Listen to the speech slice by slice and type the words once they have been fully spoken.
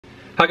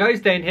Hi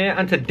guys, Dane here,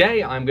 and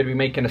today I'm going to be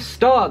making a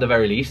start at the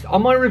very least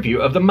on my review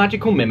of the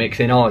Magical Mimics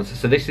in Oz.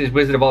 So this is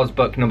Wizard of Oz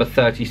book number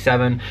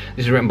 37.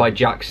 This is written by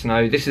Jack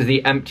Snow. This is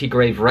the Empty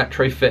Grave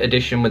Retrofit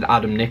edition with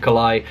Adam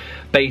Nicolai.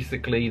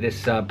 Basically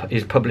this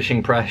is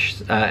publishing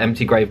press,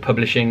 Empty Grave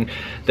Publishing.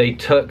 They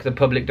took the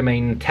public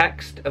domain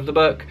text of the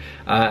book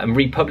and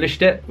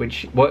republished it,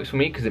 which works for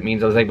me because it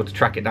means I was able to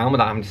track it down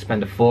without having to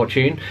spend a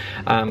fortune.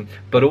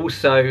 But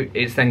also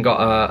it's then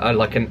got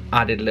like an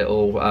added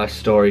little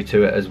story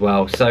to it as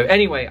well. So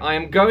anyway, I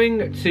am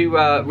going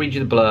to read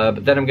you the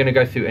blurb, then I'm going to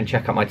go through and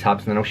check out my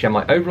tabs, and then I'll share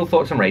my overall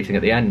thoughts and rating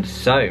at the end.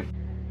 So,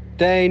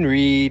 Dane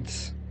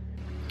reads.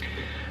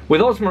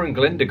 With Ozma and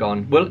Glinda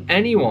gone, will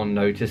anyone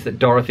notice that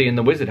Dorothy and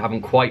the Wizard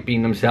haven't quite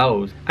been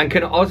themselves? And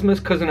can Ozma's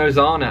cousin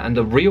Ozana and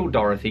the real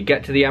Dorothy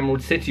get to the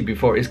Emerald City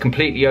before it is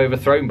completely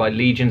overthrown by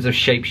legions of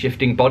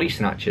shape-shifting body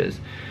snatchers?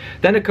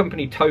 Then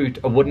accompany Toad,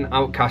 a wooden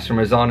outcast from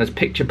Ozana's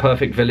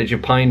picture-perfect village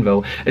of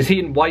Pineville, as he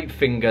and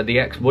Whitefinger, the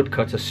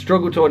ex-woodcutter,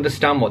 struggle to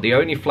understand what the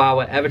only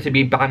flower ever to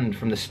be banned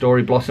from the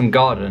Story Blossom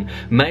Garden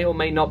may or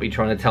may not be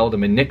trying to tell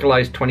them in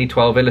Nicolai's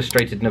 2012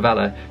 illustrated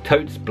novella,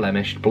 Toad's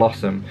Blemished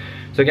Blossom.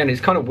 So again,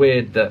 it's kind of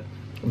weird that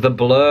the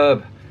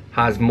blurb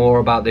has more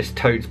about this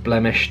Toad's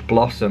Blemished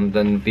Blossom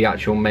than the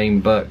actual main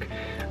book.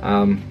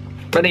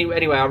 But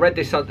anyway, I read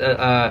this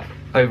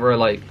over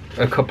like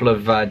a couple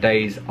of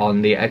days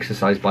on the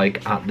exercise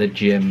bike at the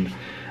gym,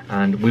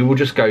 and we will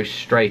just go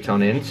straight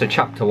on in. So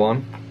chapter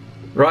 1.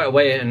 Right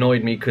away it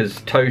annoyed me because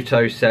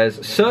Toto says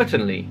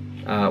certainly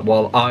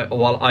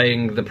while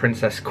eyeing the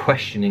princess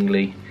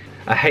questioningly.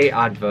 I hate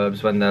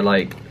adverbs when they're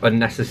like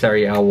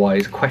unnecessary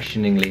LYs.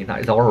 Questioningly, that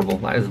is horrible,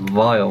 that is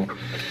vile.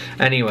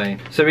 Anyway,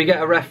 so we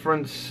get a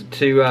reference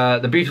to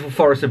the beautiful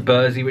forest of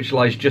Burzee, which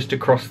lies just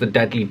across the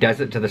deadly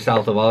desert to the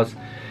south of Oz.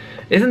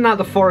 Isn't that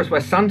the forest where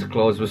Santa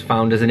Claus was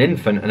found as an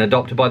infant and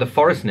adopted by the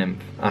forest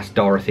nymph? Asked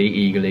Dorothy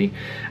eagerly.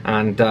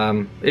 And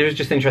it was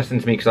just interesting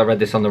to me because I read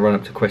this on the run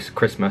up to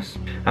Christmas.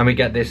 And we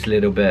get this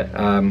little bit,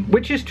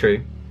 which is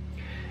true.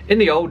 In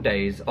the old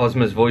days,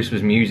 Ozma's voice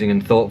was musing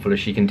and thoughtful as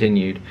she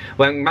continued.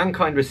 When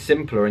mankind was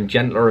simpler and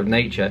gentler of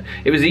nature,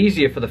 it was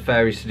easier for the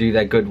fairies to do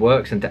their good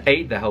works and to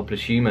aid the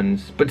helpless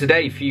humans. But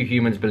today, few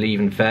humans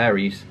believe in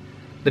fairies.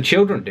 The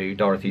children do,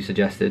 Dorothy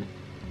suggested.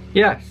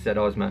 Yes, said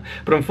Ozma,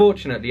 but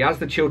unfortunately, as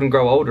the children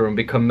grow older and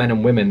become men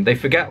and women, they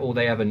forget all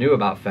they ever knew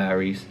about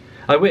fairies.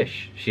 I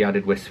wish, she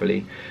added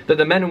wistfully, that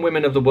the men and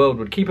women of the world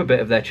would keep a bit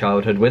of their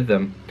childhood with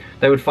them.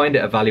 They would find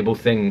it a valuable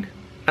thing.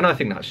 And I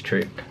think that's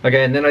true.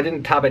 Okay, and then I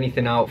didn't tab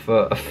anything out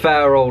for a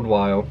fair old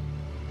while.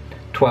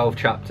 12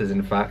 chapters,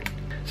 in fact.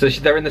 So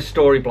they're in the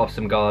Story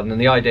Blossom Garden,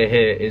 and the idea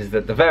here is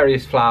that the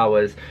various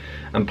flowers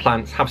and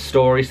plants have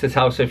stories to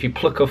tell, so if you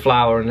pluck a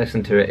flower and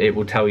listen to it, it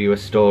will tell you a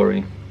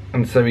story.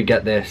 And so we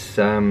get this,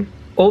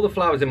 all the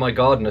flowers in my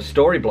garden are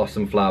story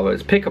blossom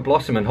flowers. Pick a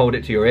blossom and hold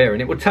it to your ear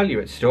and it will tell you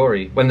its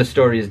story. When the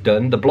story is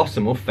done, the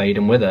blossom will fade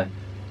and wither.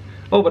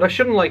 Oh, but I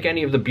shouldn't like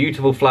any of the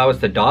beautiful flowers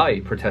to die,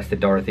 protested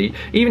Dorothy,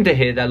 even to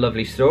hear their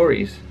lovely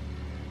stories.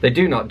 They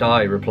do not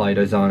die, replied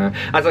Ozana.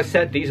 As I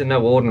said, these are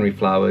no ordinary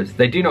flowers.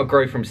 They do not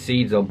grow from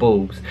seeds or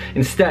bulbs.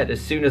 Instead, as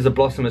soon as the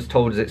blossom has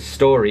told its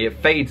story, it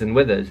fades and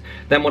withers.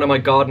 Then one of my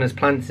gardeners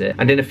plants it,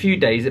 and in a few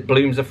days it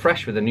blooms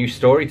afresh with a new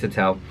story to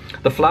tell.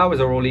 The flowers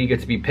are all eager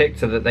to be picked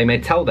so that they may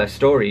tell their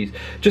stories.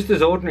 Just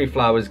as ordinary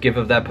flowers give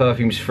of their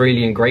perfumes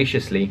freely and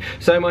graciously,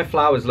 so my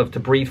flowers love to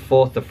breathe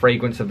forth the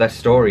fragrance of their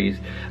stories.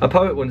 A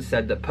poet once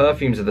said that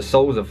perfumes are the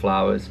souls of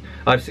flowers.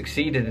 I've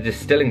succeeded in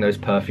distilling those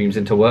perfumes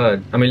into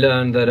words. And we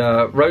learned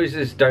that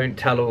roses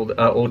don't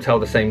all tell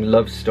the same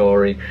love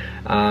story.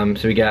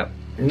 So we get,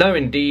 no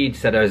indeed,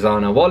 said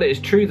Ozana. While it is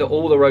true that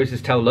all the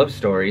roses tell love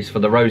stories, for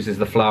the rose is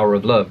the flower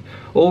of love,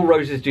 all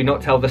roses do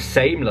not tell the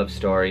same love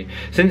story.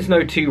 Since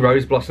no two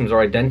rose blossoms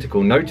are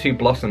identical, no two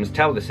blossoms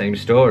tell the same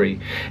story.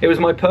 It was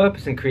my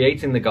purpose in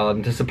creating the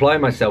garden to supply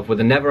myself with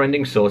a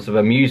never-ending source of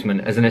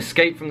amusement as an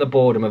escape from the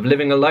boredom of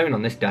living alone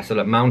on this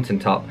desolate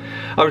mountaintop.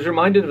 I was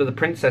reminded of the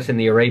princess in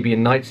the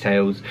Arabian Nights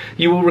tales.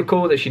 You will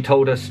recall that she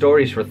told her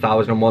stories for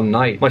 1001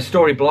 Nights. My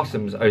story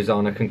blossoms,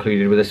 Ozana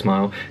concluded with a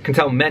smile, can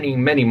tell many,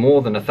 many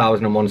more than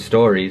 1001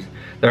 stories.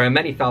 There are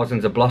many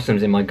thousands of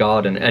blossoms in my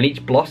garden, and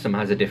each blossom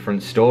has a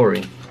different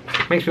story.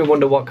 Makes me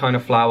wonder what kind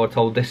of flower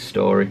told this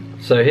story.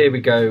 So here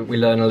we go, we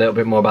learn a little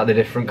bit more about the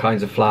different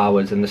kinds of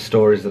flowers and the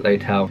stories that they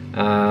tell.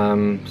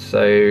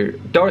 So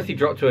Dorothy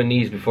dropped to her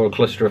knees before a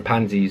cluster of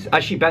pansies.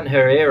 As she bent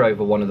her ear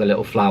over one of the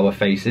little flower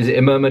faces,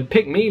 it murmured,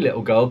 "Pick me,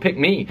 little girl, pick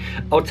me.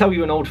 I'll tell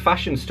you an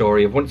old-fashioned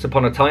story of once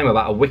upon a time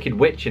about a wicked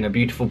witch and a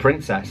beautiful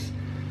princess."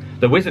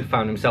 The wizard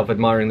found himself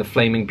admiring the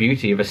flaming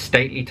beauty of a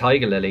stately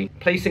tiger lily.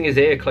 Placing his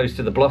ear close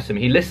to the blossom,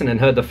 he listened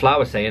and heard the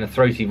flower say in a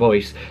throaty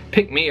voice,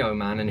 "Pick me, O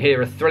man, and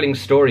hear a thrilling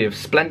story of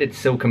splendid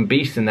silken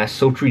beasts in their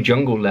sultry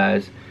jungle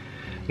lairs."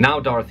 Now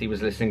Dorothy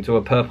was listening to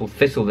a purple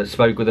thistle that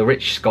spoke with a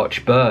rich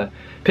Scotch burr.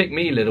 "Pick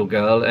me, little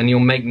girl, and you'll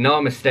make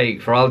no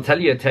mistake, for I'll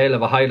tell you a tale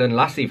of a Highland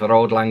lassie for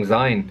Auld Lang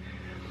Syne."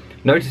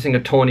 Noticing a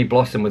tawny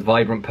blossom with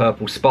vibrant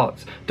purple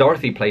spots,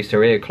 Dorothy placed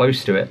her ear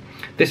close to it.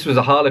 This was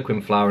a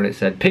harlequin flower, and it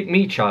said, "Pick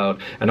me, child,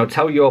 and I'll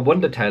tell you a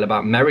wonder tale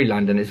about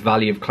Merryland and its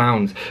Valley of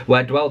Clowns,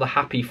 where dwell the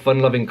happy,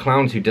 fun-loving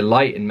clowns who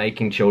delight in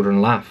making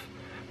children laugh."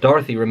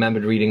 Dorothy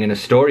remembered reading in a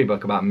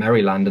storybook about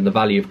Merryland and the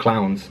Valley of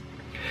Clowns.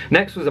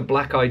 Next was a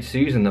black-eyed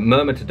Susan that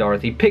murmured to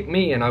Dorothy, "Pick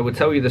me and I will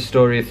tell you the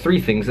story of 3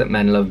 things that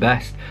men love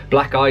best.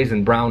 Black eyes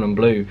and brown and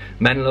blue.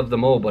 Men love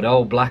them all, but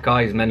oh, black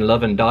eyes men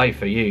love and die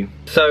for you."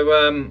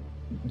 So,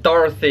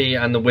 Dorothy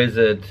and the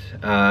wizard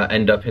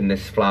end up in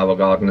this flower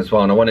garden as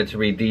well, and I wanted to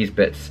read these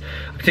bits.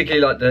 I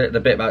particularly like the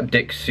bit about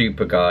Dick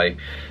Super Guy.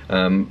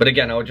 But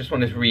again, I just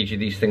wanted to read you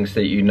these things so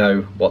that you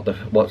know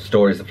what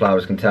stories the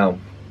flowers can tell.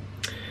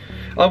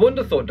 "I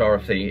wonder," thought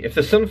Dorothy, "if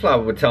the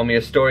sunflower would tell me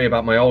a story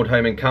about my old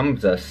home in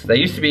Kansas. There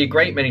used to be a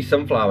great many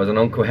sunflowers on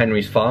Uncle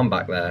Henry's farm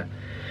back there."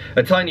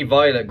 A tiny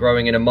violet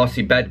growing in a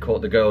mossy bed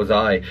caught the girl's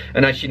eye,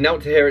 and as she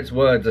knelt to hear its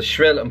words, a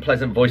shrill and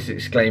pleasant voice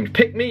exclaimed,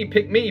 "Pick me,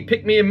 pick me,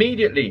 pick me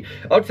immediately!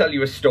 I'll tell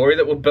you a story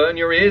that will burn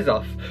your ears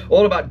off.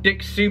 All about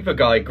Dick Super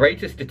Guy,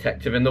 greatest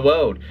detective in the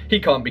world. He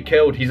can't be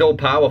killed, he's all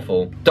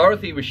powerful."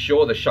 Dorothy was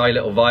sure the shy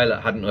little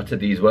violet hadn't uttered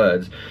these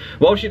words.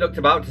 While she looked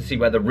about to see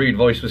where the rude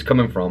voice was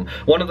coming from,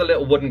 one of the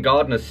little wooden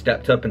gardeners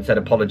stepped up and said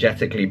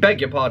apologetically, "Beg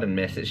your pardon,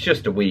 miss, it's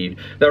just a weed.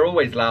 They're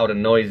always loud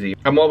and noisy,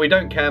 and while we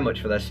don't care much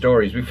for their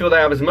stories, we feel they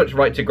have as much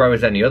right to grow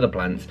as any other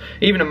plants.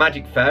 Even a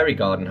magic fairy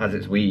garden has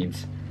its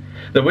weeds."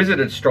 The wizard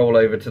had strolled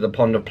over to the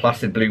pond of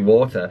placid blue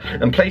water,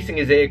 and placing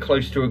his ear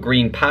close to a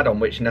green pad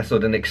on which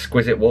nestled an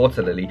exquisite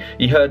water lily,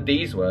 he heard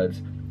these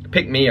words,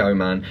 "Pick me, oh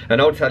man,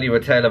 and I'll tell you a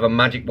tale of a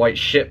magic white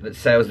ship that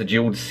sails the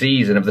jeweled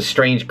seas and of the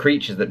strange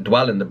creatures that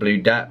dwell in the blue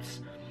depths."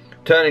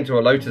 Turning to a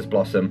lotus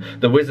blossom,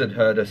 the wizard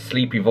heard a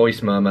sleepy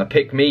voice murmur,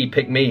 "Pick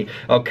me,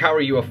 I'll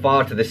carry you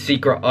afar to the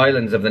secret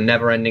islands of the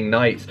never-ending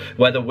nights,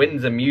 where the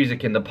winds are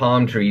music in the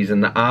palm trees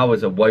and the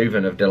hours are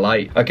woven of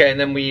delight." Okay, and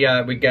then we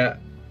get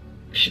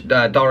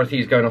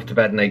Dorothy's going off to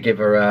bed, and they give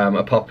her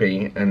a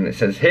poppy, and it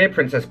says, "Here,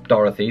 Princess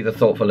Dorothy," the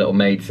thoughtful little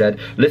maid said,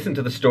 "listen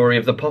to the story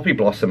of the poppy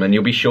blossom and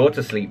you'll be sure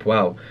to sleep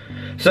well."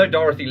 So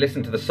Dorothy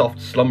listened to the soft,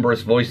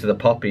 slumberous voice of the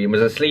poppy and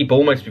was asleep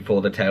almost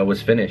before the tale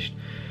was finished.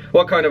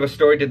 What kind of a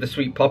story did the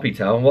sweet poppy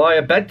tell? Why,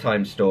 a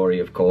bedtime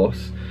story, of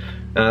course.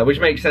 Which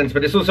makes sense,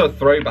 but it's also a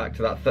throwback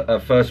to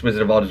that first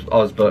Wizard of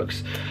Oz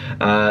books.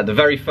 The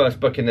very first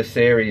book in the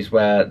series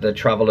where the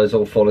travellers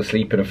all fall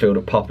asleep in a field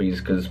of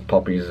poppies, because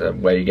poppies are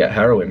where you get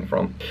heroin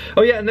from.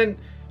 Oh yeah, and then,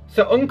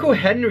 so Uncle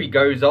Henry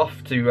goes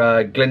off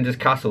to Glinda's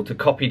castle to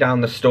copy down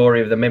the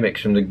story of the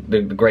mimics from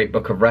the Great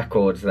Book of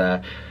Records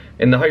there,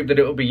 in the hope that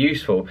it will be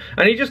useful.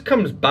 And he just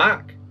comes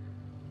back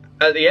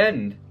at the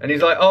end, and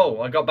he's like,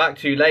 "Oh, I got back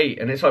too late."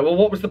 And it's like, well,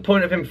 what was the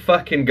point of him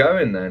fucking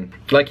going then?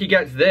 Like, he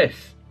gets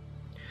this.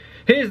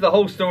 "Here's the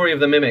whole story of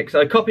the mimics.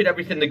 I copied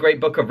everything the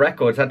Great Book of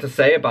Records had to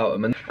say about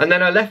them, and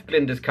then I left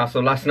Glinda's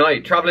castle last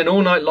night, travelling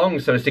all night long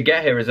so as to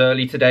get here as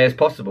early today as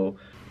possible.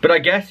 But I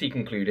guess," he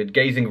concluded,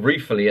 gazing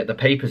ruefully at the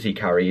papers he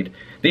carried,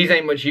 "these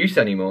ain't much use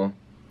anymore."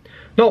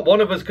 "Not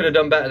one of us could have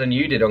done better than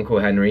you did, Uncle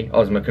Henry,"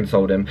 Ozma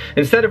consoled him.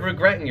 "Instead of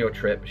regretting your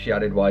trip," she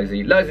added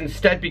wisely, "let us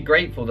instead be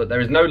grateful that there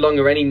is no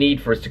longer any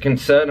need for us to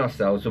concern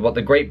ourselves with what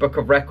the Great Book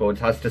of Records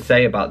has to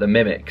say about the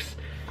mimics."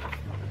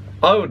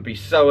 I would be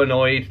so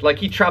annoyed. Like,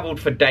 he travelled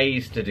for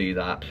days to do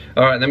that.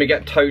 Alright, then we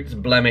get Toad's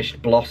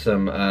Blemished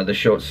Blossom, the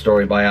short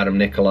story by Adam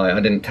Nicolai.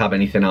 I didn't tab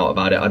anything out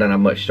about it. I don't have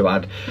much to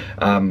add.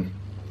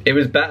 It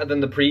was better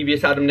than the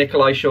previous Adam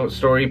Nicolai short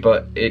story,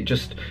 but it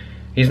just...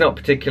 he's not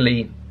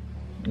particularly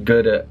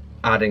good at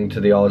adding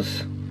to the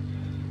Oz.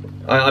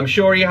 I'm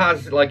sure he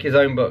has, like, his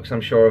own books,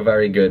 I'm sure are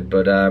very good,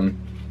 but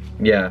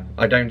yeah,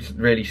 I don't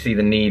really see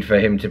the need for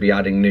him to be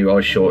adding new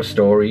Oz short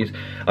stories.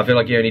 I feel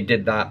like he only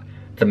did that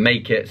to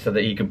make it so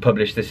that he could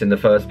publish this in the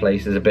first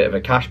place as a bit of a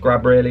cash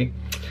grab, really.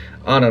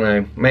 I don't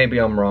know, maybe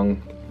I'm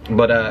wrong,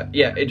 but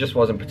yeah, it just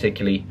wasn't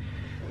particularly,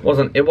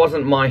 it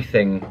wasn't my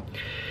thing.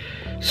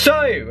 So,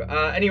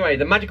 anyway,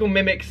 The Magical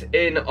Mimics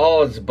in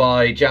Oz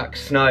by Jack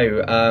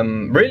Snow.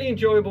 Really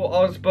enjoyable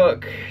Oz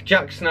book.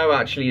 Jack Snow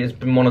actually has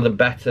been one of the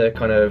better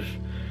kind of,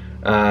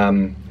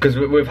 because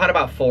we've had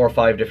about 4 or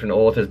 5 different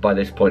authors by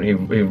this point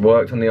who've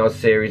worked on the Oz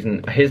series,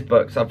 and his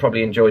books I've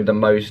probably enjoyed the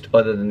most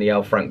other than the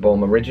L. Frank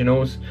Baum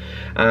originals.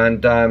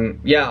 And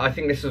yeah, I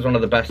think this is one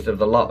of the best of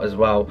the lot as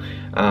well.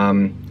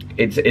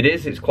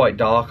 It's quite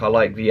dark. I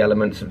like the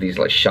elements of these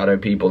like shadow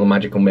people, the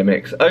magical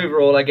mimics.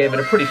 Overall, I gave it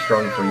a pretty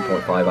strong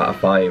 3.5 out of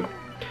 5.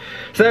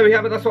 So there we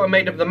have it, that's what I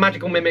made of The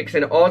Magical Mimics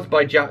in Oz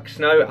by Jack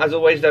Snow. As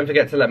always, don't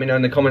forget to let me know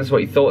in the comments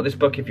what you thought of this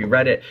book if you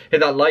read it. Hit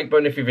that like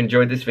button if you've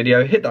enjoyed this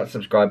video, hit that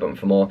subscribe button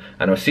for more,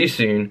 and I'll see you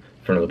soon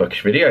for another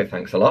bookish video.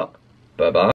 Thanks a lot, bye bye.